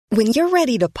When you're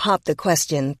ready to pop the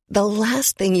question, the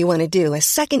last thing you want to do is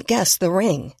second-guess the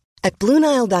ring. At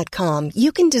BlueNile.com,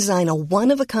 you can design a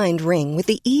one-of-a-kind ring with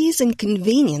the ease and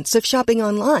convenience of shopping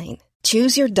online.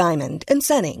 Choose your diamond and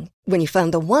setting. When you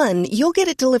find the one, you'll get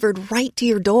it delivered right to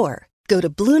your door. Go to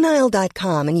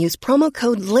BlueNile.com and use promo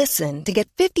code LISTEN to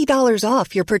get $50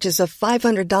 off your purchase of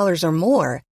 $500 or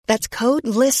more. That's code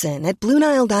LISTEN at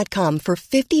BlueNile.com for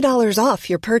 $50 off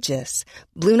your purchase.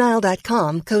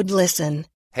 BlueNile.com, code LISTEN.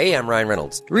 Hey, I'm Ryan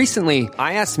Reynolds. Recently,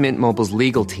 I asked Mint Mobile's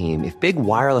legal team if big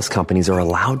wireless companies are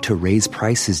allowed to raise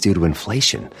prices due to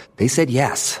inflation. They said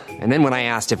yes. And then when I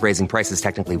asked if raising prices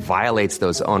technically violates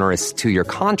those onerous two-year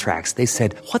contracts, they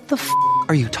said, "What the f***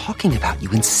 are you talking about,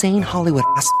 you insane Hollywood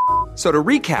ass f-?" So to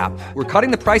recap, we're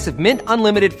cutting the price of Mint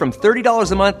Unlimited from $30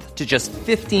 a month to just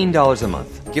 $15 a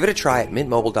month. Give it a try at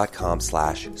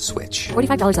mintmobile.com/switch.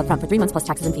 $45 up front for 3 months plus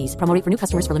taxes and fees. Promo rate for new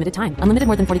customers for limited time. Unlimited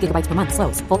more than 40 gigabytes per month.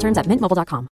 Slows full terms at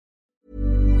mintmobile.com.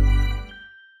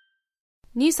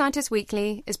 New Scientist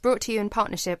Weekly is brought to you in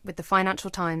partnership with the Financial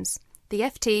Times. The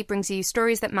FT brings you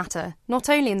stories that matter, not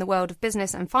only in the world of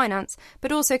business and finance,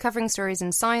 but also covering stories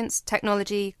in science,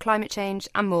 technology, climate change,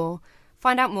 and more.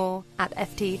 Find out more at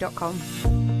ft.com.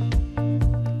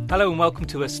 Hello and welcome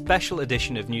to a special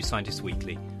edition of New Scientist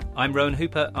Weekly. I'm Rowan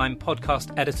Hooper, I'm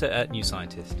podcast editor at New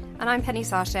Scientist. And I'm Penny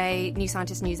Sarche, New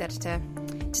Scientist news editor.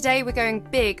 Today we're going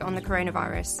big on the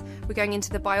coronavirus. We're going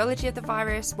into the biology of the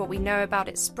virus, what we know about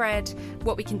its spread,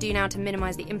 what we can do now to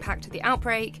minimise the impact of the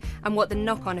outbreak, and what the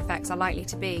knock-on effects are likely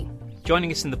to be.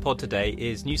 Joining us in the pod today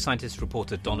is New Scientist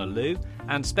reporter Donna Liu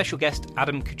and special guest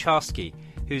Adam Kucharski,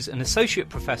 who's an associate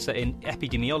professor in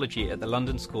epidemiology at the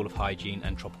London School of Hygiene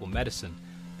and Tropical Medicine.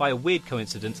 By a weird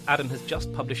coincidence, Adam has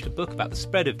just published a book about the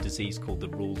spread of disease called The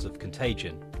Rules of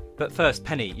Contagion. But first,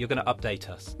 Penny, you're going to update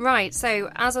us. Right, so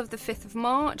as of the 5th of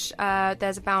March,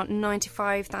 there's about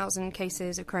 95,000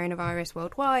 cases of coronavirus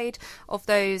worldwide. Of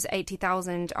those,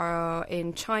 80,000 are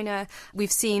in China.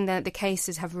 We've seen that the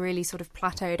cases have really sort of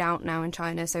plateaued out now in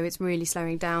China, so it's really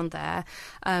slowing down there.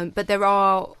 But there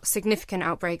are significant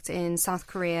outbreaks in South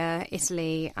Korea,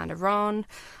 Italy and Iran.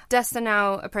 Deaths are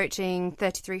now approaching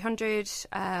 3,300.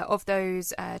 Of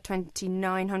those,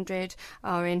 2,900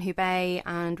 are in Hubei,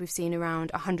 and we've seen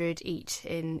around 100 each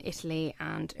in Italy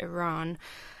and Iran.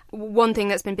 One thing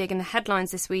that's been big in the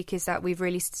headlines this week is that we've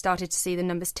really started to see the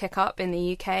numbers tick up in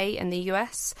the UK and the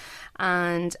US,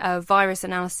 and virus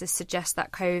analysis suggests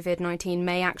that COVID-19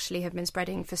 may actually have been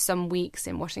spreading for some weeks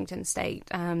in Washington state,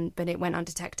 but it went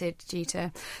undetected due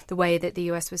to the way that the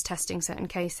US was testing certain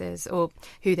cases or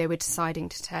who they were deciding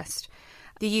to test.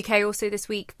 The UK also this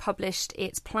week published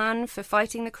its plan for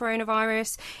fighting the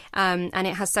coronavirus, and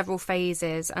it has several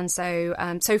phases. And so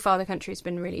far the country's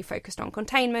been really focused on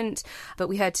containment, but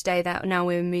we heard today that now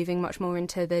we're moving much more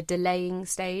into the delaying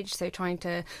stage, so trying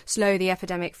to slow the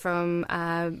epidemic from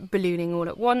ballooning all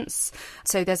at once.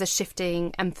 So there's a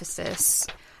shifting emphasis.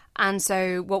 And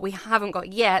so what we haven't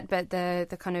got yet, but the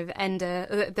kind of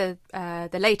the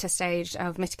later stage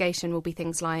of mitigation will be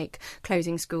things like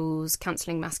closing schools,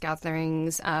 cancelling mass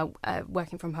gatherings,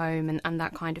 working from home and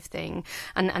that kind of thing.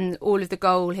 And all of the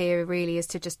goal here really is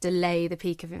to just delay the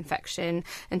peak of infection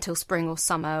until spring or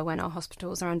summer when our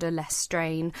hospitals are under less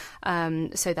strain.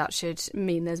 So that should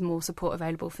mean there's more support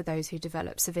available for those who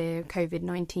develop severe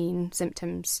COVID-19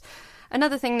 symptoms.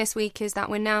 Another thing this week is that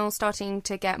we're now starting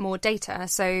to get more data.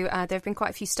 So there have been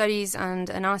quite a few studies and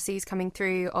analyses coming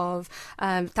through of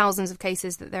thousands of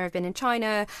cases that there have been in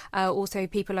China. Also,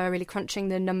 people are really crunching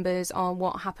the numbers on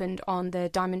what happened on the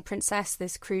Diamond Princess,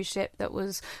 this cruise ship that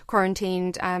was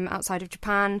quarantined outside of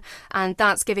Japan. And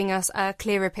that's giving us a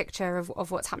clearer picture of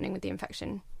what's happening with the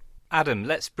infection. Adam,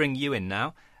 let's bring you in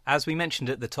now. As we mentioned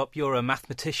at the top, you're a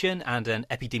mathematician and an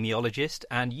epidemiologist,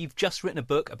 and you've just written a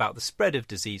book about the spread of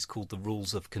disease called The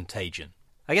Rules of Contagion.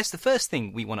 I guess the first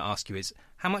thing we want to ask you is,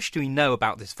 how much do we know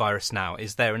about this virus now?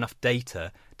 Is there enough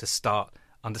data to start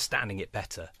understanding it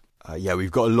better? Yeah, we've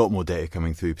got a lot more data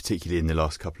coming through, particularly in the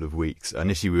last couple of weeks.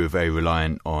 Initially, we were very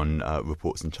reliant on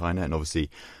reports in China, and obviously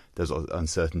there's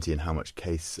uncertainty in how much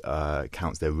case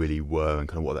counts there really were and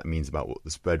kind of what that means about what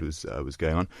the spread was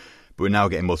going on. But we're now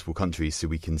getting multiple countries, so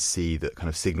we can see that kind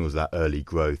of signals that early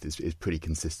growth is pretty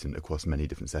consistent across many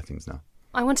different settings now.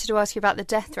 I wanted to ask you about the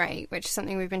death rate, which is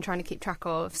something we've been trying to keep track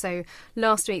of. So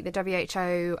last week, the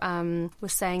WHO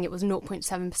was saying it was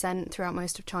 0.7% throughout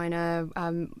most of China.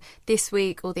 This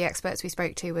week, all the experts we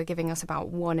spoke to were giving us about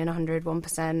 1 in 100,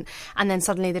 1%. And then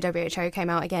suddenly the WHO came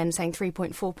out again saying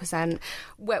 3.4%.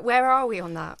 Where are we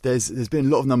on that? There's been a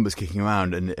lot of numbers kicking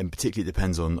around, and particularly it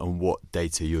depends on what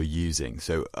data you're using.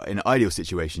 So in an ideal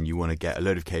situation, you want to get a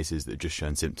load of cases that have just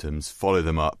shown symptoms, follow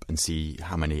them up and see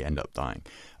how many end up dying.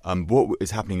 What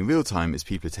is happening in real time is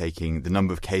people are taking the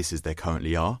number of cases there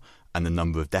currently are and the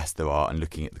number of deaths there are and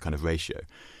looking at the kind of ratio.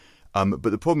 But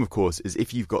the problem, of course, is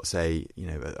if you've got, say,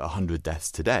 100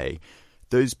 deaths today,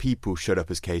 those people showed up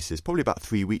as cases probably about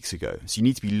 3 weeks ago. So you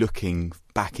need to be looking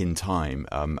back in time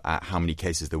at how many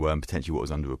cases there were and potentially what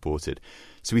was underreported.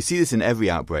 So we see this in every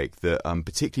outbreak that,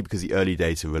 particularly because the early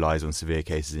data relies on severe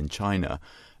cases in China,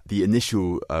 the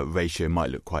initial ratio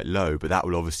might look quite low, but that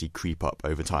will obviously creep up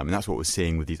over time. And that's what we're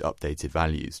seeing with these updated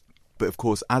values. But of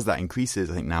course, as that increases,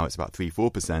 I think now it's about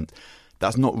 3-4%,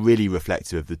 that's not really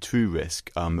reflective of the true risk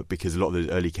because a lot of those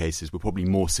early cases were probably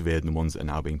more severe than the ones that are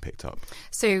now being picked up.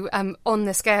 So on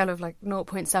the scale of like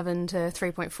 0.7 to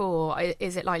 3.4,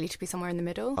 is it likely to be somewhere in the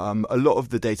middle? A lot of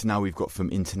the data now we've got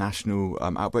from international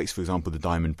outbreaks, for example, the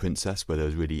Diamond Princess, where there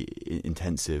was really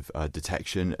intensive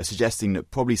detection, are suggesting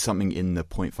that probably something in the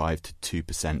 0.5 to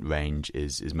 2% range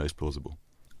is most plausible.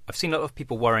 I've seen a lot of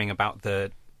people worrying about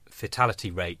the fatality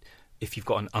rate if you've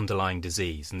got an underlying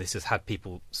disease, and this has had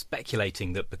people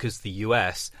speculating that because the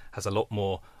US has a lot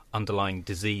more underlying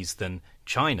disease than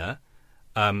China,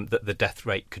 that the death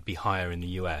rate could be higher in the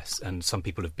US, and some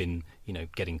people have been,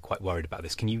 getting quite worried about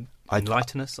this. Can you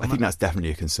enlighten us on that? I think that's definitely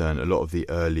a concern. A lot of the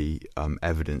early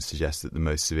evidence suggests that the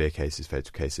most severe cases,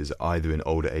 fatal cases, are either in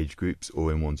older age groups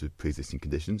or in ones with pre-existing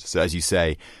conditions. So as you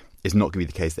say, it's not going to be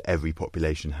the case that every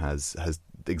population has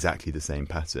exactly the same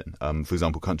pattern. For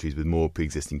example, countries with more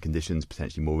pre-existing conditions,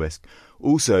 potentially more risk.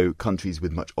 Also, countries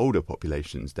with much older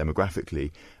populations,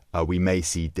 demographically, we may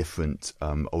see different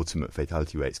ultimate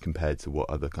fatality rates compared to what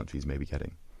other countries may be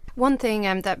getting. One thing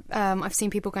that I've seen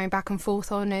people going back and forth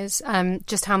on is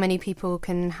just how many people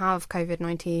can have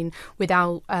COVID-19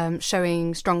 without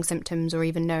showing strong symptoms or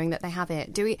even knowing that they have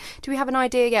it. Do we have an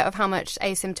idea yet of how much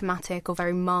asymptomatic or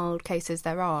very mild cases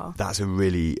there are? That's a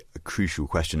really crucial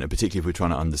question, and particularly if we're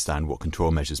trying to understand what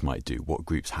control measures might do, what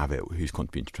groups have it, who's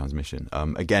contributing to transmission.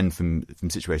 Again, from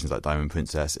situations like Diamond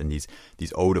Princess and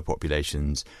these older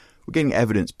populations, we're getting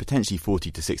evidence potentially 40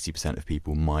 to 60% of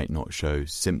people might not show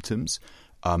symptoms.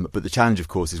 But the challenge, of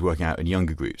course, is working out in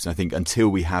younger groups. And I think until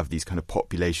we have these kind of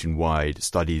population-wide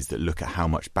studies that look at how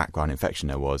much background infection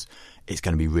there was, it's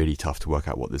going to be really tough to work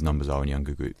out what those numbers are in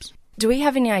younger groups. Do we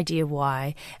have any idea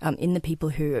why, in the people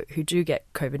who do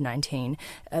get COVID-19,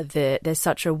 there's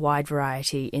such a wide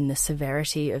variety in the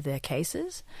severity of their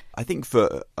cases? I think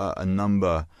for a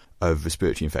number of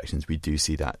respiratory infections, we do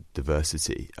see that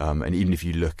diversity. And even if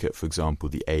you look at, for example,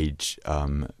 the age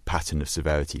pattern of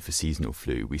severity for seasonal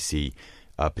flu, we see,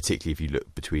 particularly if you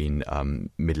look between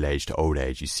middle age to old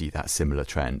age, you see that similar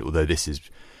trend, although this is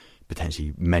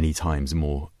potentially many times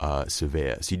more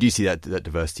severe. So you do see that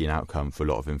diversity in outcome for a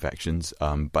lot of infections.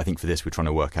 But I think for this, we're trying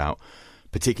to work out,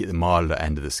 particularly at the milder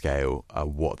end of the scale,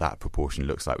 what that proportion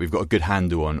looks like. We've got a good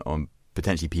handle on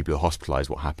potentially people who are hospitalised,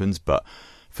 what happens, but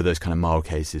for those kind of mild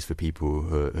cases, for people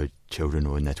who are children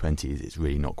or in their 20s, it's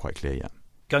really not quite clear yet.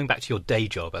 Going back to your day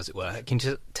job, as it were, can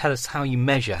you tell us how you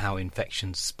measure how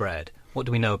infections spread? What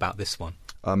do we know about this one?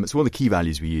 So one of the key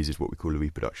values we use is what we call a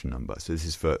reproduction number. So this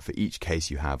is for each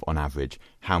case you have, on average,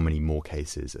 how many more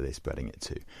cases are they spreading it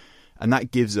to? And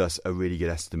that gives us a really good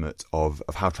estimate of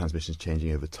how transmission is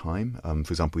changing over time.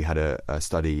 For example, we had a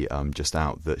study just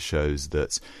out that shows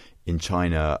that in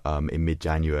China, in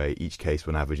mid-January, each case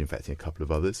was on average infecting a couple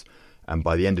of others. And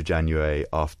by the end of January,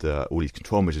 after all these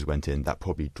control measures went in, that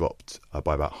probably dropped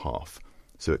by about half.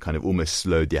 So it kind of almost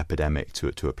slowed the epidemic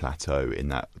to a plateau in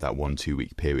that 1-2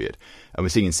 week period. And we're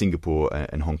seeing in Singapore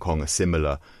and Hong Kong a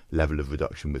similar level of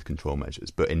reduction with control measures.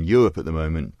 But in Europe at the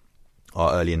moment,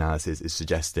 our early analysis is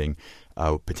suggesting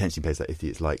potentially places like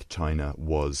Italy, it's like China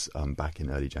was back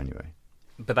in early January.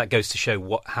 But that goes to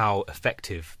show how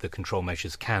effective the control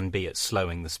measures can be at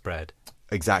slowing the spread.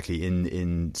 Exactly.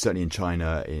 Certainly in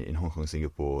China, in Hong Kong,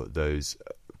 Singapore, those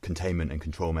containment and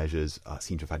control measures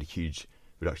seem to have had a huge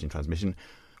reduction in transmission.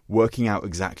 Working out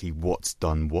exactly what's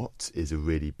done what is a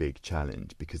really big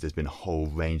challenge because there's been a whole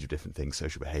range of different things,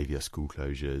 social behaviour, school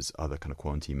closures, other kind of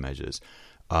quarantine measures.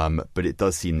 But it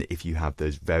does seem that if you have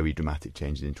those very dramatic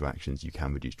changes in interactions, you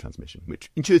can reduce transmission,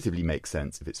 which intuitively makes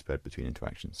sense if it's spread between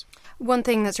interactions. One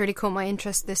thing that's really caught my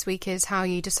interest this week is how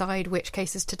you decide which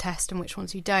cases to test and which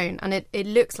ones you don't. And it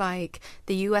looks like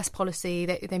the US policy,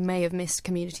 that they may have missed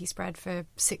community spread for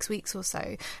 6 weeks or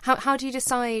so. How do you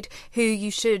decide who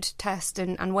you should test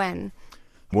and when?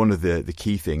 One of the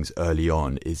key things early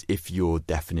on is if your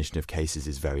definition of cases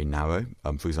is very narrow.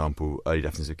 For example, early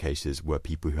definitions of cases were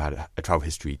people who had a travel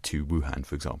history to Wuhan,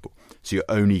 for example. So you're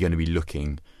only going to be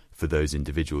looking for those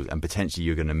individuals and potentially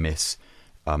you're going to miss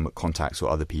contacts or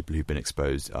other people who've been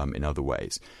exposed in other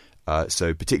ways.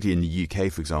 So particularly in the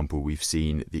UK, for example, we've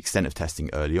seen the extent of testing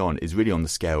early on is really on the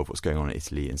scale of what's going on in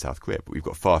Italy and South Korea. But we've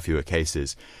got far fewer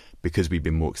cases because we've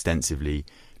been more extensively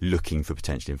looking for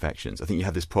potential infections. I think you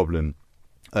have this problem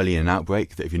early in an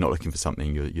outbreak that if you're not looking for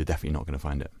something, you're definitely not going to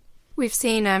find it. We've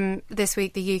seen this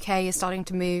week the UK is starting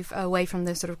to move away from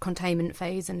the sort of containment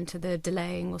phase into the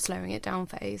delaying or slowing it down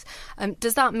phase.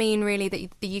 Does that mean really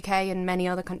that the UK and many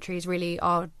other countries really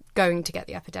are going to get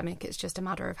the epidemic? It's just a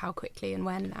matter of how quickly and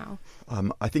when now?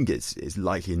 I think it's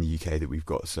likely in the UK that we've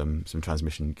got some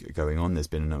transmission going on. There's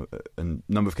been a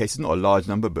number of cases, not a large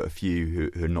number, but a few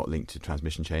who are not linked to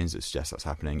transmission chains that suggest that's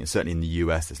happening. And certainly in the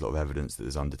US, there's a lot of evidence that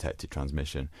there's undetected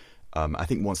transmission. I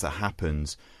think once that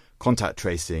happens, contact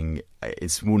tracing in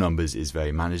small numbers is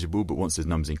very manageable, but once those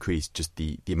numbers increase, just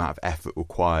the amount of effort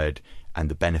required and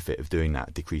the benefit of doing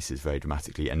that decreases very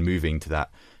dramatically. And moving to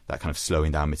that kind of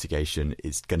slowing down mitigation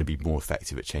is going to be more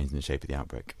effective at changing the shape of the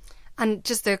outbreak. And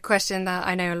just a question that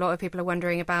I know a lot of people are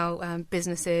wondering about,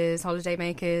 businesses,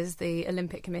 holidaymakers, the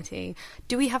Olympic Committee.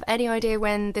 Do we have any idea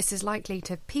when this is likely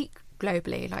to peak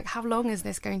globally? Like, how long is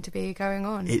this going to be going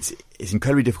on? It's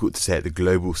incredibly difficult to say at the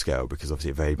global scale because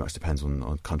obviously it very much depends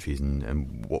on countries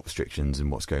and what restrictions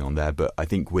and what's going on there. But I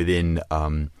think within,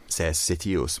 say, a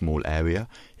city or a small area,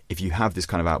 if you have this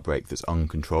kind of outbreak that's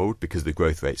uncontrolled, because of the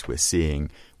growth rates we're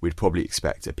seeing, we'd probably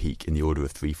expect a peak in the order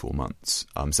of 3-4 months.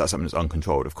 So that's something that's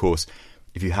uncontrolled. Of course,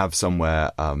 if you have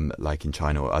somewhere like in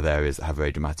China or other areas that have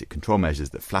very dramatic control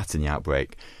measures that flatten the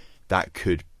outbreak, that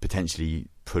could potentially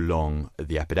prolong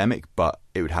the epidemic, but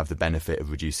it would have the benefit of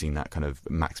reducing that kind of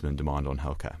maximum demand on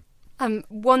healthcare.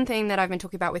 One thing that I've been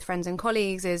talking about with friends and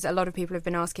colleagues is a lot of people have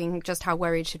been asking just how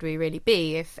worried should we really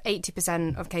be if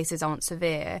 80% of cases aren't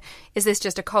severe? Is this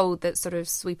just a cold that's sort of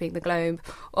sweeping the globe,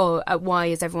 or why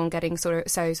is everyone getting so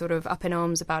up in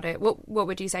arms about it? What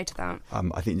would you say to that?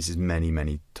 I think this is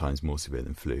many times more severe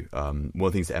than flu. One of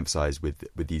the things to emphasise with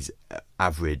these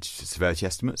average severity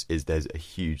estimates is there's a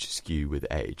huge skew with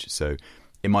age. So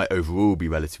it might overall be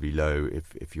relatively low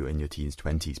if you're in your teens,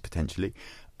 20s potentially.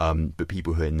 But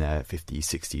people who are in their 50s,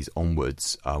 60s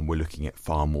onwards, we're looking at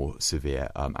far more severe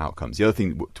outcomes. The other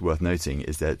thing worth noting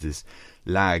is that there's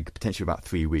lag, potentially about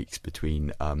 3 weeks,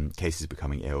 between cases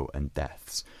becoming ill and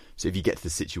deaths. So if you get to the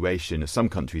situation, as some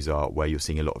countries are, where you're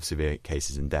seeing a lot of severe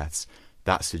cases and deaths,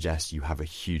 that suggests you have a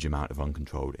huge amount of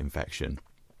uncontrolled infection.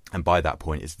 And by that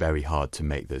point, it's very hard to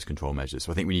make those control measures.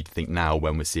 So I think we need to think now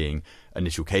when we're seeing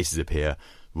initial cases appear,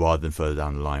 rather than further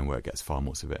down the line where it gets far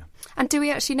more severe. And do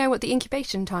we actually know what the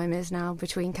incubation time is now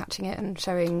between catching it and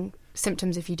showing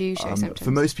symptoms if you do show symptoms?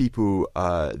 For most people,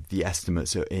 the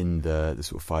estimates are in the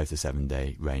sort of 5 to 7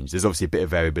 day range. There's obviously a bit of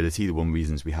variability. The one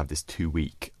reasons we have this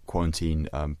 2-week quarantine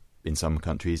in some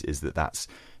countries is that's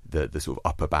the sort of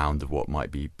upper bound of what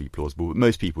might be plausible. But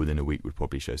most people within a week would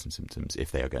probably show some symptoms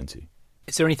if they are going to.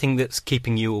 Is there anything that's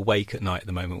keeping you awake at night at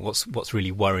the moment? What's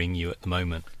really worrying you at the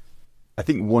moment? I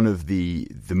think one of the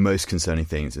most concerning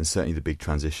things, and certainly the big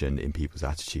transition in people's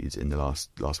attitudes in the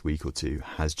last week or two,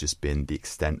 has just been the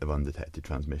extent of undetected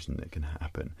transmission that can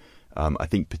happen. I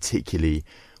think particularly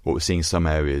what we're seeing in some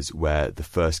areas where the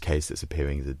first case that's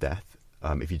appearing is a death.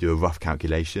 If you do a rough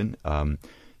calculation,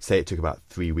 say it took about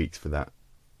 3 weeks for that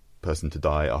person to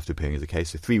die after appearing as a case.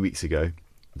 So 3 weeks ago,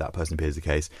 that person appears as a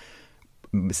case.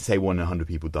 Say 1 in 100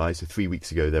 people die. So 3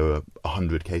 weeks ago, there were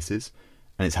 100 cases.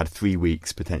 And it's had 3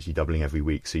 weeks, potentially doubling every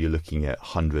week. So you're looking at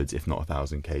hundreds, if not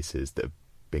 1,000 cases that have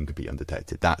been completely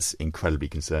undetected. That's incredibly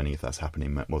concerning if that's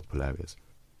happening in multiple areas.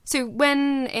 So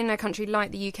when in a country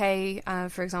like the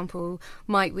UK, for example,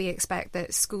 might we expect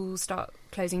that schools start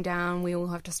closing down, we all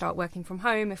have to start working from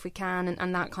home if we can,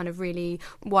 and that kind of really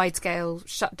wide-scale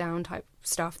shutdown type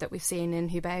stuff that we've seen in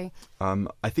Hubei?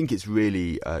 I think it's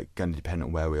really going to depend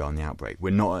on where we are in the outbreak.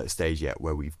 We're not at a stage yet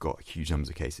where we've got huge numbers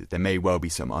of cases. There may well be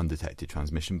some undetected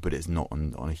transmission, but it's not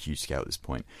on a huge scale at this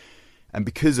point. And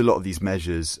because a lot of these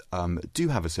measures do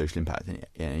have a social impact and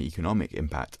an economic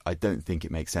impact, I don't think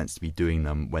it makes sense to be doing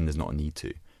them when there's not a need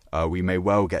to. We may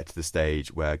well get to the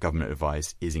stage where government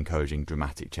advice is encouraging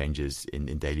dramatic changes in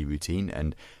daily routine.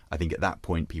 And I think at that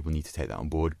point, people need to take that on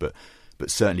board. But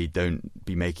certainly don't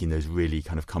be making those really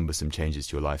kind of cumbersome changes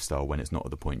to your lifestyle when it's not at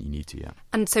the point you need to yet.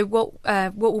 And so what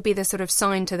will be the sort of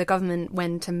sign to the government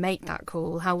when to make that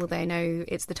call? How will they know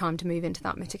it's the time to move into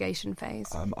that mitigation phase?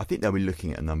 I think they'll be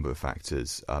looking at a number of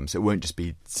factors. So it won't just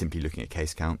be simply looking at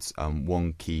case counts.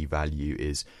 One key value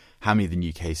is how many of the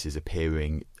new cases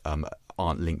appearing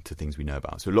aren't linked to things we know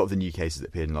about. So a lot of the new cases that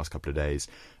appeared in the last couple of days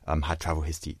had travel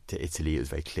history to Italy. It was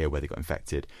very clear where they got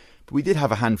infected. But we did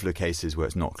have a handful of cases where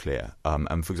it's not clear.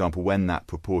 And for example, when that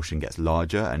proportion gets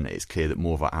larger and it's clear that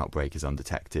more of our outbreak is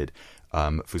undetected,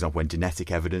 for example, when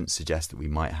genetic evidence suggests that we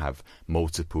might have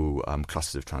multiple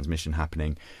clusters of transmission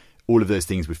happening, all of those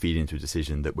things would feed into a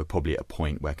decision that we're probably at a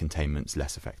point where containment's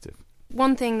less effective.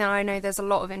 One thing that I know there's a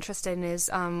lot of interest in is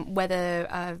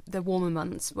whether the warmer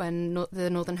months, when the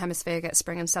Northern Hemisphere gets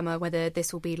spring and summer, whether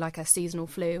this will be like a seasonal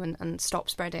flu and stop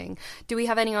spreading. Do we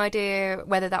have any idea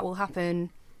whether that will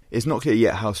happen? It's not clear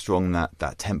yet how strong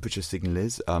that temperature signal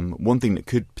is. One thing that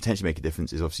could potentially make a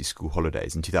difference is obviously school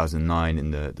holidays. In 2009,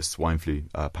 in the swine flu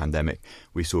pandemic,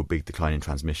 we saw a big decline in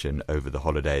transmission over the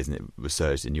holidays, and it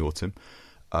resurged in the autumn.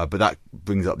 But that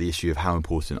brings up the issue of how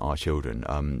important are children.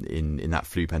 In that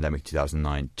flu pandemic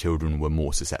 2009, children were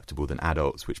more susceptible than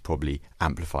adults, which probably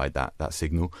amplified that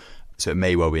signal. So it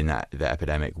may well be in the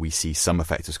epidemic we see some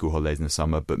effect of school holidays in the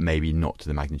summer, but maybe not to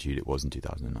the magnitude it was in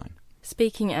 2009.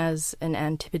 Speaking as an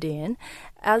Antipodean,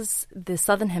 as the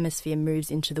Southern Hemisphere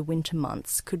moves into the winter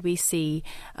months, could we see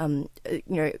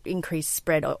increased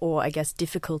spread or I guess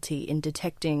difficulty in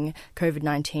detecting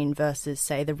COVID-19 versus,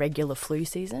 say, the regular flu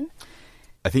season?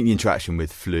 I think the interaction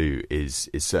with flu is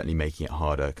certainly making it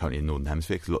harder currently in the Northern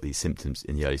Hemisphere because a lot of these symptoms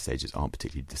in the early stages aren't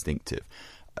particularly distinctive.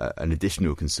 An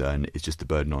additional concern is just the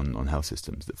burden on health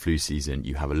systems. That flu season,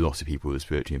 you have a lot of people with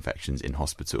respiratory infections in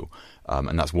hospital.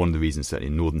 And that's one of the reasons, certainly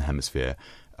in the Northern Hemisphere,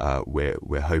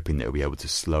 we're hoping that we'll be able to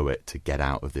slow it to get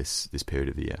out of this period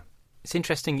of the year. It's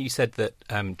interesting you said that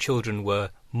children were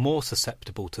more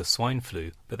susceptible to swine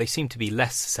flu, but they seem to be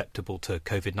less susceptible to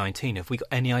COVID-19. Have we got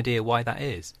any idea why that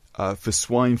is? For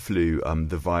swine flu,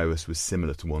 the virus was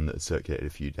similar to one that had circulated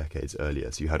a few decades earlier.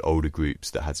 So you had older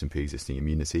groups that had some pre-existing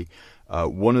immunity.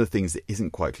 One of the things that isn't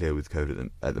quite clear with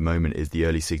COVID at the moment is the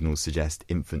early signals suggest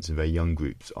infants and very young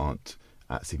groups aren't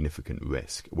at significant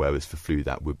risk, whereas for flu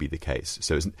that would be the case.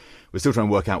 So we're still trying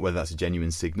to work out whether that's a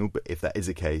genuine signal, but if that is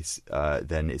the case,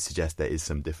 then it suggests there is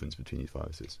some difference between these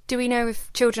viruses. Do we know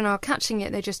if children are catching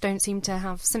it, they just don't seem to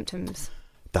have symptoms?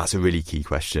 That's a really key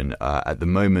question. At the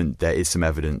moment, there is some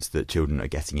evidence that children are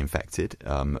getting infected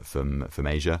from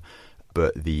Asia,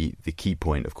 but the key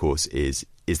point, of course, is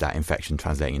that infection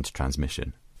translating into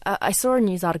transmission? I saw a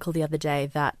news article the other day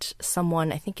that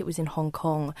someone, I think it was in Hong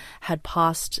Kong, had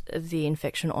passed the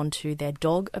infection onto their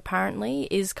dog, apparently.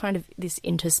 Is kind of this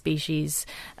interspecies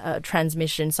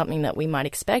transmission something that we might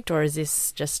expect, or is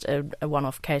this just a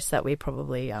one-off case that we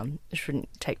probably shouldn't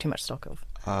take too much stock of?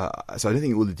 So I don't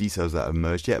think all the details that have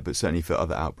emerged yet, but certainly for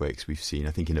other outbreaks we've seen.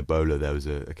 I think in Ebola there was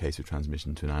a case of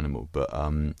transmission to an animal, but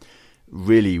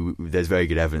really there's very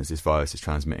good evidence this virus is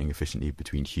transmitting efficiently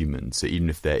between humans. So even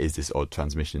if there is this odd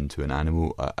transmission to an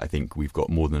animal, I think we've got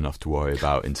more than enough to worry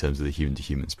about in terms of the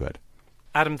human-to-human spread.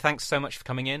 Adam, thanks so much for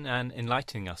coming in and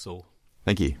enlightening us all.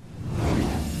 Thank you.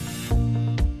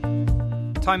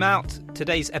 Time out.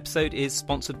 Today's episode is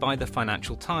sponsored by the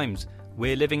Financial Times.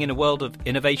 We're living in a world of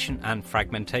innovation and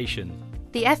fragmentation.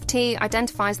 The FT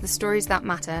identifies the stories that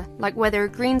matter, like whether a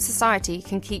green society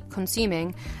can keep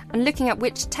consuming, and looking at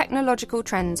which technological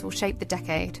trends will shape the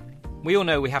decade. We all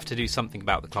know we have to do something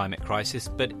about the climate crisis,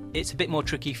 but it's a bit more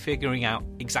tricky figuring out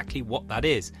exactly what that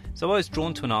is. So I was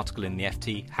drawn to an article in the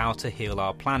FT, How to Heal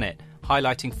Our Planet,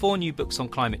 highlighting 4 new books on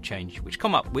climate change, which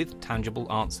come up with tangible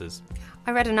answers.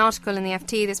 I read an article in the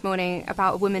FT this morning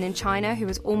about a woman in China who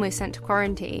was almost sent to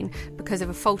quarantine because of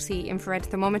a faulty infrared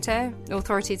thermometer.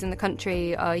 Authorities in the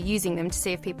country are using them to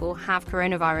see if people have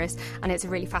coronavirus, and it's a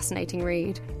really fascinating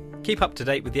read. Keep up to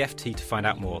date with the FT to find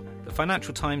out more. The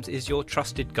Financial Times is your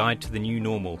trusted guide to the new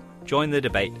normal. Join the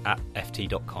debate at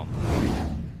ft.com.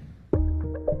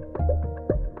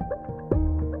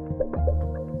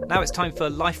 Now it's time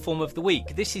for Life Form of the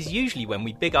Week. This is usually when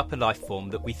we big up a life form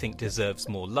that we think deserves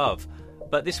more love.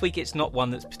 But this week it's not one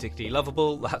that's particularly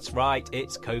lovable. That's right,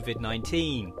 it's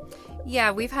COVID-19. Yeah,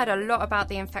 we've heard a lot about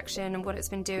the infection and what it's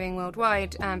been doing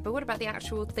worldwide, but what about the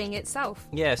actual thing itself?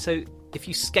 Yeah, so if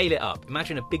you scale it up,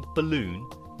 imagine a big balloon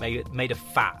made of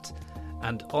fat,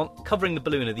 and covering the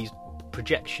balloon are these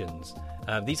projections.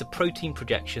 These are protein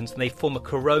projections, and they form a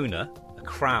corona, a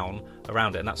crown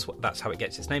around it, and that's how it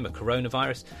gets its name, a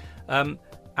coronavirus.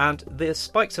 And the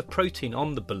spikes of protein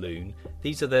on the balloon,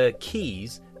 these are the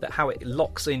keys that how it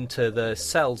locks into the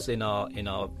cells in our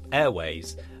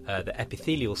airways, the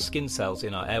epithelial skin cells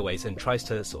in our airways, and tries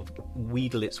to sort of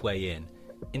wheedle its way in.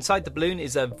 Inside the balloon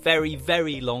is a very,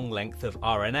 very long length of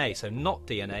RNA, so not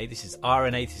DNA. This is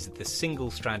RNA. This is the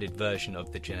single-stranded version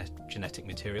of the genetic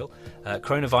material.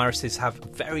 Coronaviruses have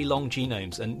very long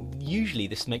genomes, and usually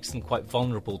this makes them quite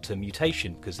vulnerable to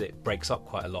mutation because it breaks up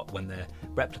quite a lot when they're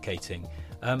replicating.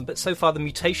 But so far, the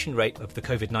mutation rate of the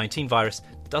COVID-19 virus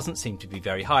doesn't seem to be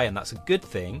very high, and that's a good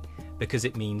thing because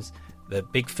it means the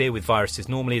big fear with viruses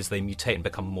normally is they mutate and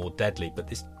become more deadly, but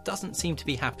this doesn't seem to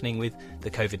be happening with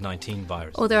the COVID-19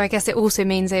 virus. Although I guess it also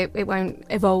means it won't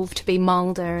evolve to be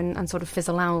milder and sort of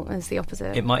fizzle out as the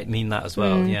opposite. It might mean that as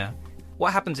well, yeah.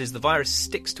 What happens is the virus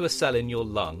sticks to a cell in your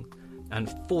lung and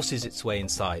forces its way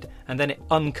inside, and then it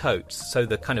uncoats, so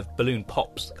the kind of balloon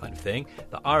pops kind of thing.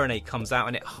 The RNA comes out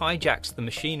and it hijacks the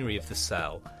machinery of the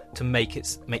cell to make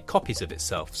copies of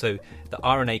itself. So the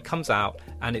RNA comes out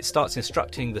and it starts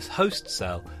instructing the host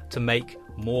cell to make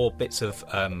more bits of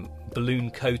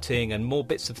balloon coating and more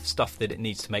bits of stuff that it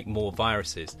needs to make more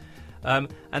viruses. And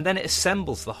then it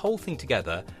assembles the whole thing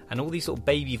together, and all these little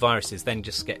baby viruses then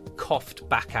just get coughed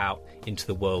back out into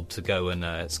the world to go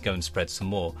and spread some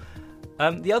more.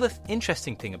 The other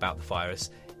interesting thing about the virus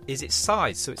is its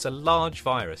size. So it's a large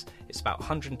virus. It's about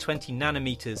 120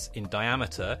 nanometers in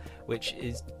diameter, which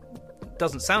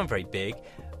doesn't sound very big,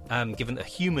 given that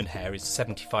human hair is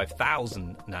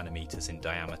 75,000 nanometers in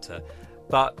diameter.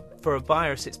 But for a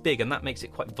virus, it's big, and that makes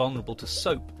it quite vulnerable to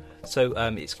soap. So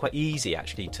it's quite easy,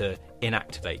 actually, to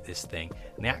inactivate this thing.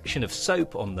 And the action of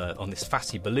soap on this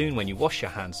fatty balloon, when you wash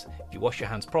your hands, if you wash your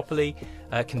hands properly,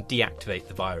 can deactivate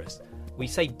the virus. We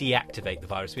say deactivate the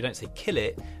virus, we don't say kill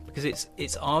it, because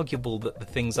it's arguable that the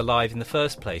thing's alive in the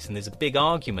first place, and there's a big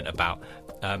argument about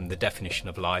the definition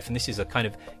of life, and this is a kind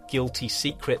of guilty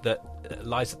secret that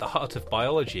lies at the heart of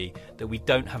biology, that we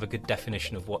don't have a good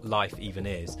definition of what life even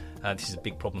is. This is a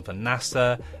big problem for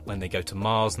NASA when they go to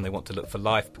Mars and they want to look for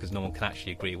life, because no one can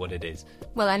actually agree what it is.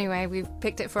 Well, anyway, we've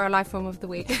picked it for our life form of the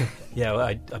week. Yeah, well,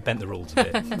 I bent the rules a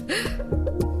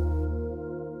bit.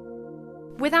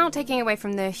 Without taking away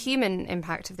from the human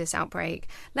impact of this outbreak,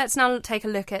 let's now take a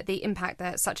look at the impact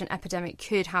that such an epidemic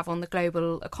could have on the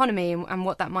global economy and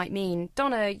what that might mean.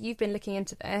 Donna, you've been looking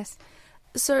into this.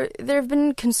 So there have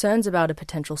been concerns about a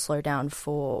potential slowdown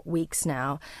for weeks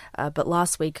now, but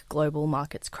last week global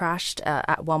markets crashed.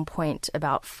 At one point,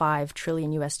 about $5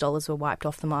 trillion were wiped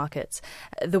off the markets.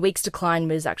 The week's decline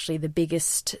was actually the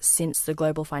biggest since the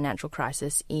global financial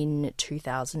crisis in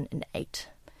 2008.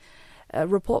 A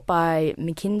report by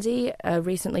McKinsey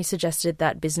recently suggested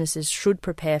that businesses should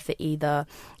prepare for either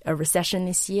a recession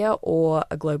this year or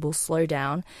a global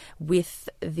slowdown, with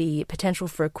the potential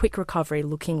for a quick recovery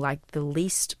looking like the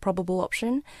least probable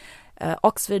option.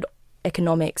 Oxford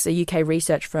Economics, a UK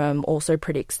research firm, also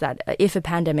predicts that if a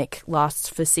pandemic lasts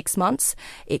for 6 months,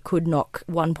 it could knock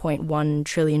 $1.1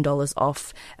 trillion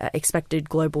off expected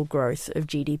global growth of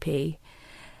GDP.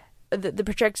 The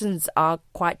projections are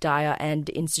quite dire, and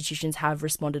institutions have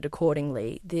responded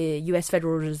accordingly. The US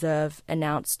Federal Reserve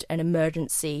announced an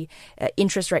emergency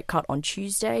interest rate cut on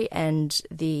Tuesday, and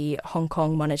the Hong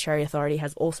Kong Monetary Authority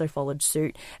has also followed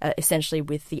suit, essentially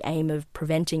with the aim of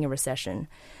preventing a recession.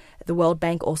 The World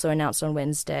Bank also announced on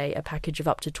Wednesday a package of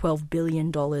up to $12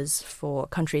 billion for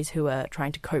countries who are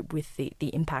trying to cope with the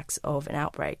impacts of an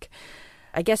outbreak.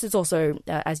 I guess it's also,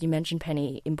 as you mentioned,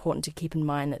 Penny, important to keep in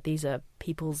mind that these are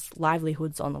people's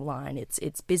livelihoods on the line.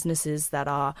 It's businesses that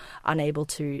are unable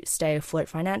to stay afloat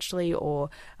financially or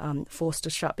forced to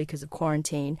shut because of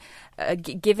quarantine.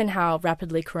 Given how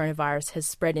rapidly coronavirus has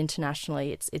spread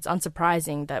internationally, it's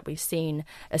unsurprising that we've seen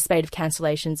a spate of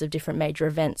cancellations of different major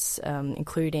events,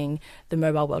 including the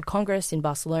Mobile World Congress in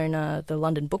Barcelona, the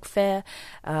London Book Fair,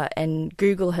 and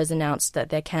Google has announced that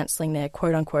they're cancelling their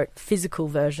quote-unquote physical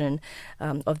version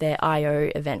of their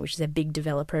I.O. event, which is a big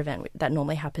developer event that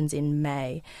normally happens in May.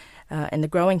 And the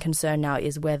growing concern now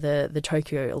is whether the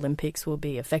Tokyo Olympics will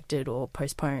be affected or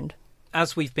postponed.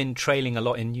 As we've been trailing a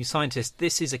lot in New Scientist,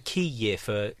 this is a key year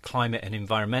for climate and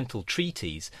environmental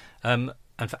treaties. And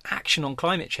for action on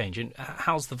climate change, and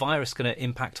how's the virus going to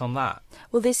impact on that?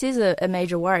 Well, this is a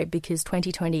major worry because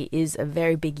 2020 is a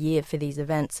very big year for these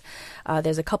events.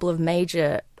 There's a couple of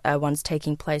major ones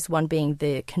taking place, one being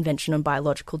the Convention on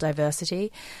Biological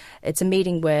Diversity. It's a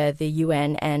meeting where the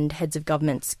UN and heads of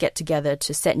governments get together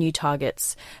to set new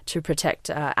targets to protect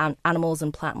animals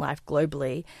and plant life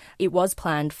globally. It was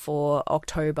planned for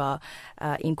October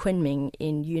in Kunming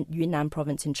in Yunnan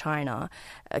province in China.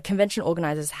 Convention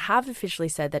organisers have officially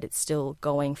said that it's still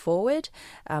going forward,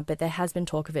 but there has been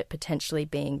talk of it potentially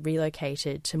being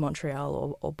relocated to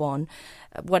Montreal or Bonn.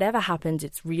 Whatever happens,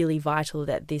 it's really vital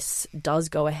that this does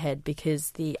go ahead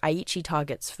because the Aichi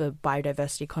targets for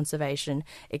biodiversity conservation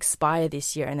expire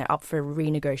this year and they're up for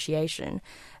renegotiation.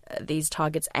 These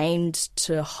targets aimed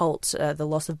to halt the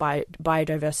loss of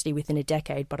biodiversity within a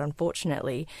decade, but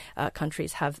unfortunately,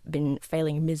 countries have been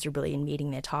failing miserably in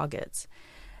meeting their targets.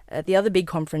 The other big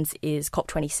conference is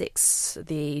COP26,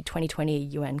 the 2020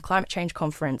 UN Climate Change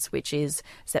Conference, which is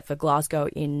set for Glasgow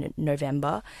in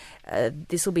November.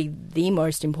 This will be the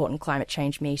most important climate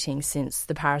change meeting since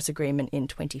the Paris Agreement in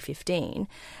 2015.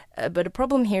 But a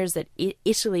problem here is that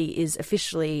Italy is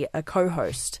officially a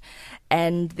co-host,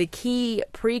 and the key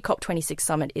pre-COP26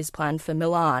 summit is planned for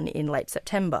Milan in late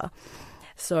September.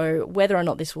 So whether or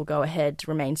not this will go ahead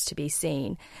remains to be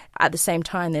seen. At the same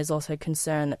time, there's also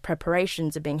concern that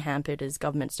preparations are being hampered as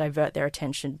governments divert their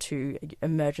attention to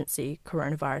emergency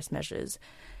coronavirus measures.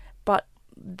 But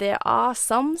there are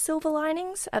some silver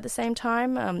linings at the same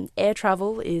time. Air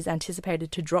travel is anticipated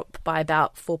to drop by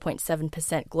about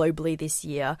 4.7% globally this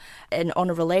year. And on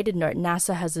a related note,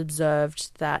 NASA has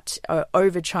observed that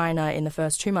over China in the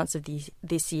first 2 months of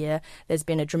this year, there's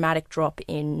been a dramatic drop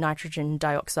in nitrogen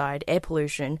dioxide air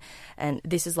pollution. And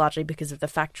this is largely because of the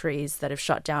factories that have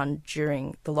shut down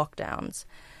during the lockdowns.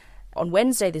 On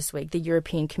Wednesday this week, the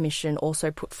European Commission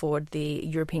also put forward the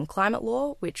European Climate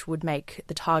Law, which would make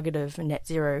the target of net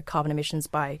zero carbon emissions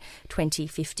by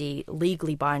 2050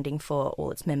 legally binding for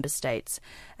all its member states.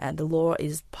 The law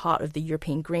is part of the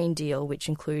European Green Deal, which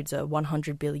includes a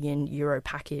 €100 billion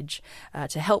package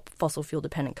to help fossil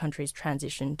fuel-dependent countries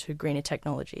transition to greener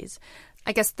technologies.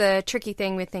 I guess the tricky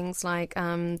thing with things like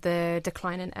the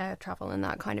decline in air travel and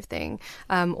that kind of thing,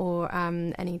 or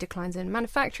any declines in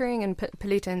manufacturing and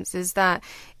pollutants, is that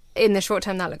in the short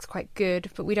term that looks quite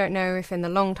good, but we don't know if in the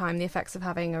long time the effects of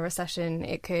having a recession,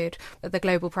 the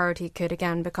global priority could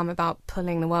again become about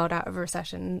pulling the world out of a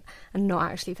recession and not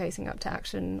actually facing up to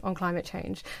action on climate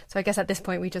change. So I guess at this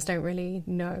point we just don't really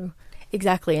know.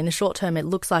 Exactly. In the short term, it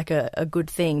looks like a good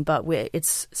thing, but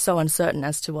it's so uncertain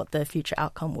as to what the future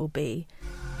outcome will be.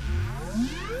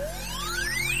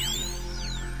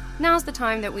 Now's the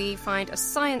time that we find a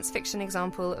science fiction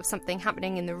example of something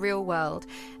happening in the real world.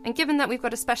 And given that we've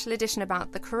got a special edition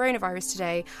about the coronavirus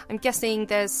today, I'm guessing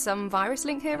there's some virus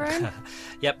link here, Rowan?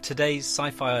 Yep, today's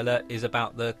Sci-Fi Alert is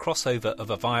about the crossover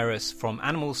of a virus from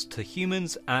animals to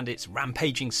humans and its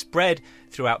rampaging spread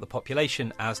throughout the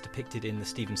population as depicted in the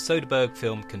Steven Soderbergh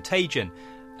film Contagion.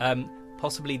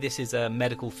 Possibly this is a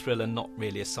medical thriller, not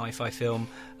really a sci-fi film.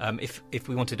 If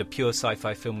we wanted a pure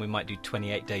sci-fi film, we might do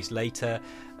 28 Days Later,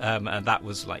 and that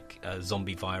was like a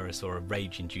zombie virus or a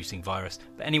rage-inducing virus.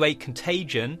 But anyway,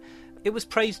 Contagion, it was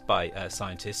praised by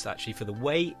scientists actually for the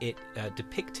way it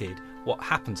depicted what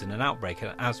happens in an outbreak.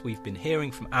 And as we've been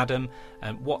hearing from Adam,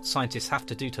 what scientists have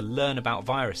to do to learn about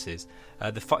viruses.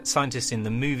 The scientists in the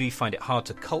movie find it hard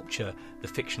to culture the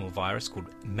fictional virus called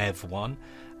MEV1.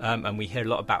 And we hear a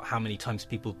lot about how many times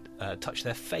people touch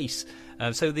their face.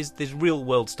 So there's real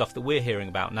world stuff that we're hearing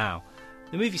about now.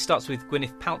 The movie starts with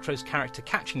Gwyneth Paltrow's character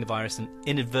catching the virus and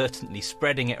inadvertently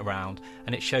spreading it around,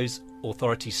 and it shows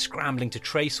authorities scrambling to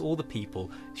trace all the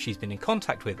people she's been in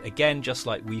contact with, again just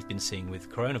like we've been seeing with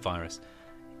coronavirus.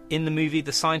 In the movie,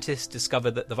 the scientists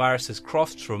discover that the virus has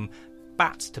crossed from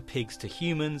bats to pigs to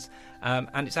humans,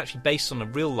 and it's actually based on a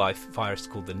real-life virus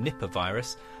called the Nipah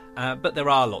virus. But there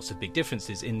are lots of big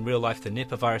differences. In real life, the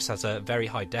Nipah virus has a very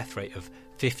high death rate of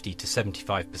 50 to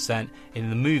 75%. In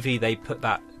the movie, they put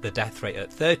the death rate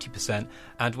at 30%.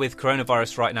 And with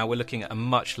coronavirus right now, we're looking at a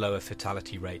much lower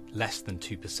fatality rate, less than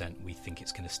 2%. We think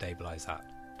it's going to stabilise that.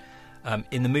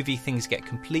 In the movie, things get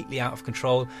completely out of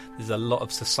control. There's a lot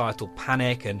of societal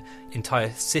panic and entire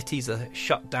cities are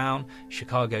shut down.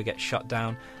 Chicago gets shut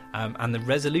down. And the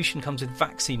resolution comes with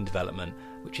vaccine development,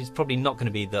 which is probably not going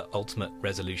to be the ultimate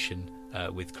resolution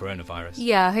with coronavirus.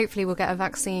 Yeah, hopefully we'll get a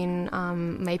vaccine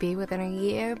maybe within a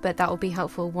year, but that will be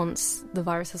helpful once the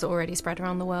virus has already spread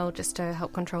around the world, just to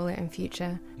help control it in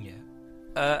future. Yeah.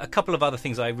 A couple of other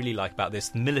things I really like about this.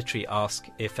 The military ask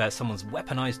if someone's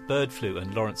weaponized bird flu,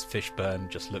 and Lawrence Fishburne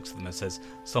just looks at them and says,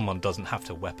 someone doesn't have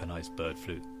to weaponize bird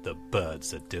flu. The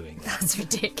birds are doing it. That's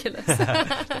ridiculous.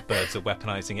 The birds are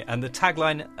weaponizing it. And the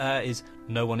tagline is,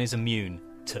 no one is immune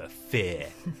to fear.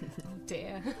 Oh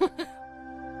dear.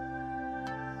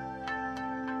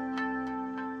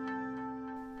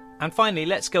 And finally,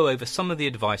 let's go over some of the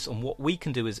advice on what we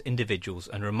can do as individuals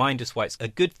and remind us why it's a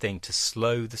good thing to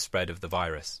slow the spread of the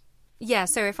virus. Yeah,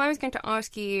 so if I was going to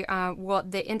ask you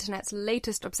what the internet's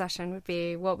latest obsession would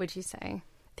be, what would you say?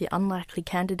 The unlikely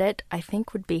candidate, I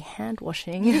think, would be hand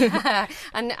washing. Yeah.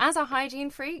 And as a hygiene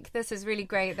freak, this is really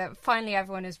great that finally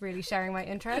everyone is really sharing my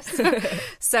interests.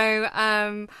 So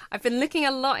I've been looking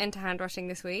a lot into hand washing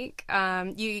this week.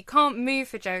 You can't move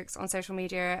for jokes on social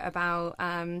media about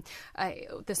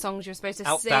the songs you're supposed to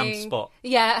sing. Out damn spot.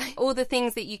 Yeah, all the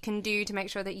things that you can do to make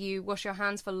sure that you wash your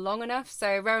hands for long enough.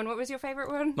 So, Rowan, what was your favourite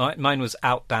one? Mine was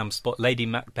out damn spot. Lady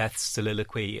Macbeth's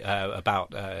soliloquy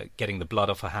about getting the blood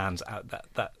off her hands.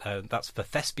 That's for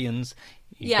thespians.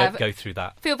 Go through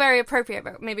that. Feel very appropriate,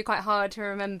 but maybe quite hard to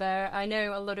remember. I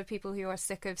know a lot of people who are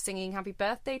sick of singing Happy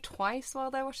Birthday twice while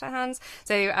they wash their hands.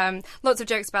 So lots of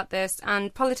jokes about this,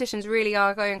 and politicians really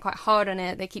are going quite hard on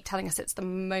it. They keep telling us it's the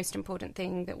most important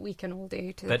thing that we can all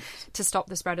do to stop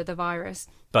the spread of the virus.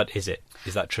 But is it?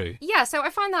 Is that true? Yeah, so I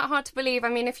find that hard to believe. I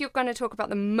mean, if you're going to talk about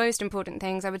the most important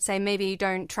things, I would say maybe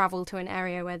don't travel to an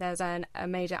area where there's a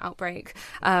major outbreak.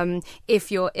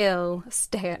 If you're ill,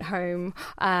 stay at home.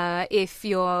 If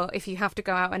you have to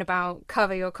go out and about,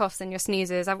 cover your coughs and your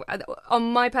sneezes.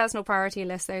 On my personal priority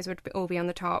list, those would all be on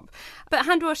the top. But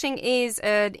hand washing is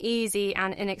an easy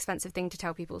and inexpensive thing to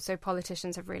tell people, so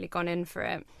politicians have really gone in for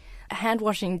it. Hand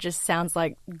washing just sounds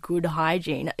like good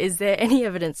hygiene. Is there any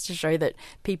evidence to show that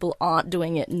people aren't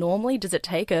doing it normally? Does it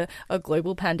take a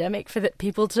global pandemic for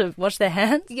people to wash their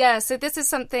hands? Yeah, so this is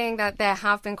something that there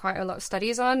have been quite a lot of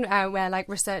studies on where like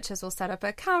researchers will set up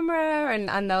a camera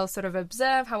and they'll sort of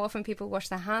observe how often people wash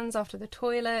their hands after the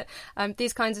toilet.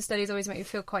 These kinds of studies always make me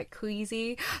feel quite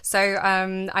queasy. So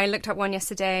I looked up one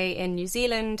yesterday in New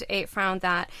Zealand. It found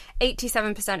that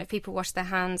 87% of people wash their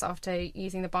hands after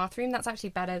using the bathroom. That's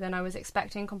actually better than I was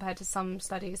expecting compared to some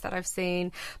studies that I've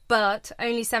seen, but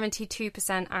only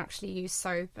 72% actually use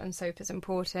soap, and soap is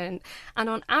important. And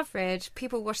on average,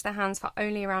 people wash their hands for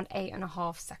only around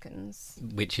 8.5 seconds,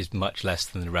 which is much less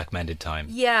than the recommended time.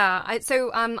 Yeah,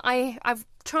 I've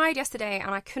tried yesterday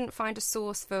and I couldn't find a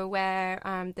source for where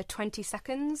the 20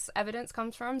 seconds evidence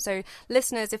comes from. So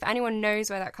listeners, if anyone knows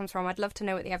where that comes from, I'd love to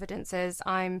know what the evidence is.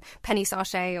 I'm Penny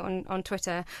Sarchet on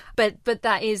Twitter. But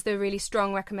that is the really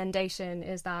strong recommendation,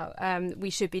 is that we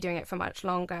should be doing it for much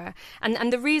longer.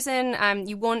 And the reason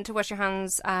you want to wash your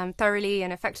hands thoroughly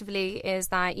and effectively is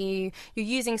that you're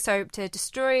using soap to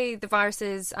destroy the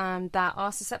viruses that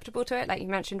are susceptible to it. Like you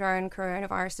mentioned, Rowan,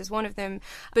 coronavirus is one of them.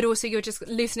 But also you're just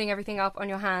loosening everything up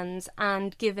on your hands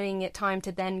and giving it time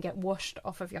to then get washed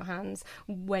off of your hands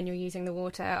when you're using the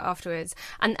water afterwards.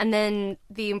 And then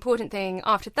the important thing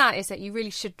after that is that you really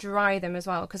should dry them as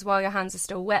well, because while your hands are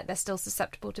still wet, they're still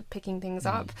susceptible to picking things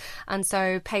up. And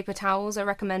so paper towels are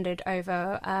recommended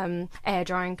over air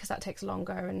drying, because that takes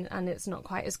longer and it's not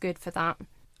quite as good for that.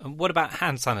 And what about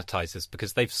hand sanitizers?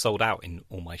 Because they've sold out in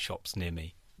all my shops near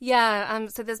me. Yeah,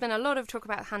 so there's been a lot of talk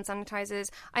about hand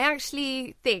sanitizers. I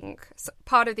actually think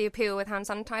part of the appeal with hand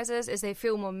sanitizers is they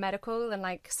feel more medical and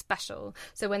like special.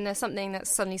 So when there's something that's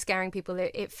suddenly scaring people,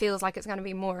 it feels like it's going to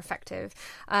be more effective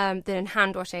than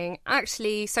hand washing.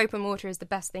 Actually, soap and water is the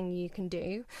best thing you can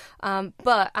do.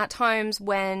 But at times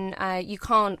when you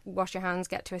can't wash your hands,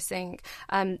 get to a sink,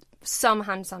 some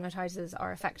hand sanitizers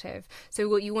are effective. So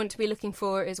what you want to be looking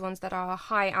for is ones that are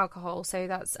high alcohol, so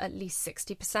that's at least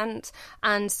 60%.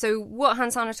 And so what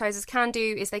hand sanitizers can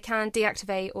do is they can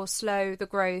deactivate or slow the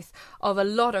growth of a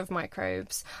lot of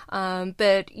microbes,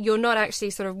 but you're not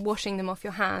actually sort of washing them off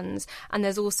your hands. And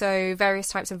there's also various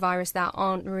types of virus that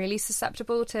aren't really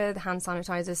susceptible to the hand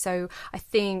sanitizers. So I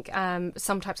think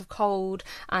some types of cold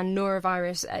and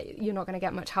norovirus, you're not going to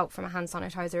get much help from a hand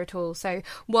sanitizer at all. So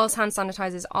whilst hand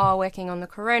sanitizers are working on the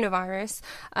coronavirus,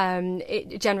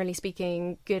 generally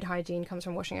speaking, good hygiene comes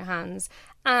from washing your hands.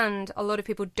 And a lot of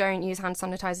people don't use hand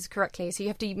sanitizers correctly, so you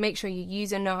have to make sure you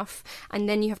use enough, and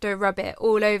then you have to rub it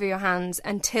all over your hands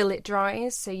until it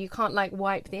dries. So you can't like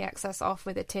wipe the excess off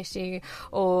with a tissue,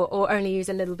 or only use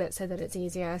a little bit so that it's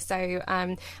easier. So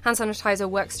hand sanitizer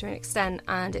works to an extent,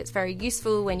 and it's very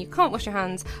useful when you can't wash your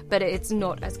hands, but it's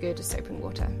not as good as soap and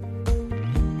water.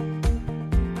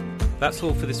 That's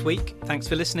all for this week. Thanks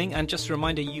for listening, and just a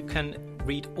reminder, you can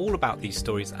read all about these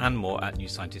stories and more at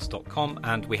newscientist.com,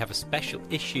 and we have a special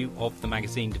issue of the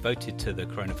magazine devoted to the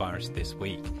coronavirus this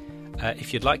week.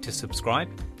 If you'd like to subscribe,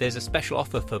 there's a special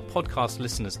offer for podcast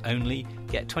listeners only.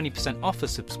 Get 20% off a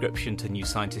subscription to New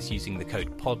Scientist using the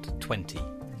code POD20.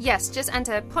 Yes, just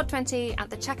enter POD20 at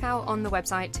the checkout on the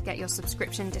website to get your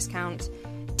subscription discount.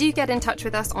 Do get in touch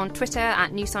with us on Twitter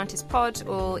at New Scientist Pod,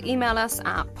 or email us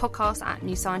at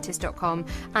podcast@newscientist.com.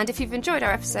 And if you've enjoyed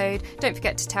our episode, don't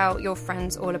forget to tell your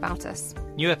friends all about us.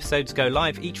 New episodes go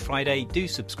live each Friday. Do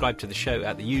subscribe to the show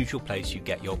at the usual place you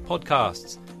get your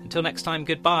podcasts. Until next time,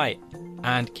 goodbye,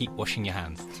 and keep washing your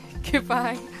hands.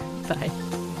 Goodbye. Bye.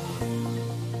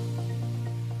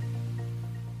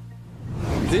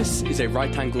 This is a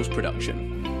Right Angles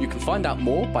production. You can find out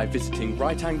more by visiting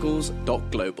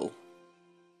rightangles.global.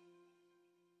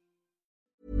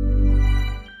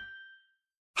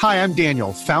 Hi, I'm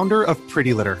Daniel, founder of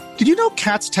Pretty Litter. Did you know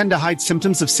cats tend to hide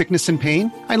symptoms of sickness and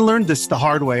pain? I learned this the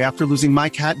hard way after losing my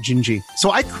cat, Gingy. So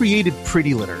I created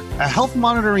Pretty Litter, a health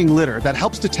monitoring litter that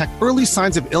helps detect early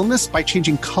signs of illness by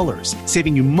changing colors,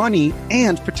 saving you money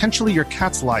and potentially your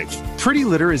cat's life. Pretty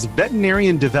Litter is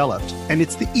veterinarian developed, and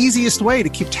it's the easiest way to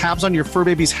keep tabs on your fur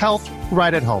baby's health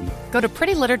right at home. Go to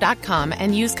prettylitter.com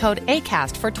and use code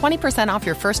ACAST for 20% off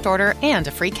your first order and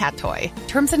a free cat toy.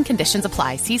 Terms and conditions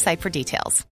apply. See site for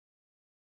details.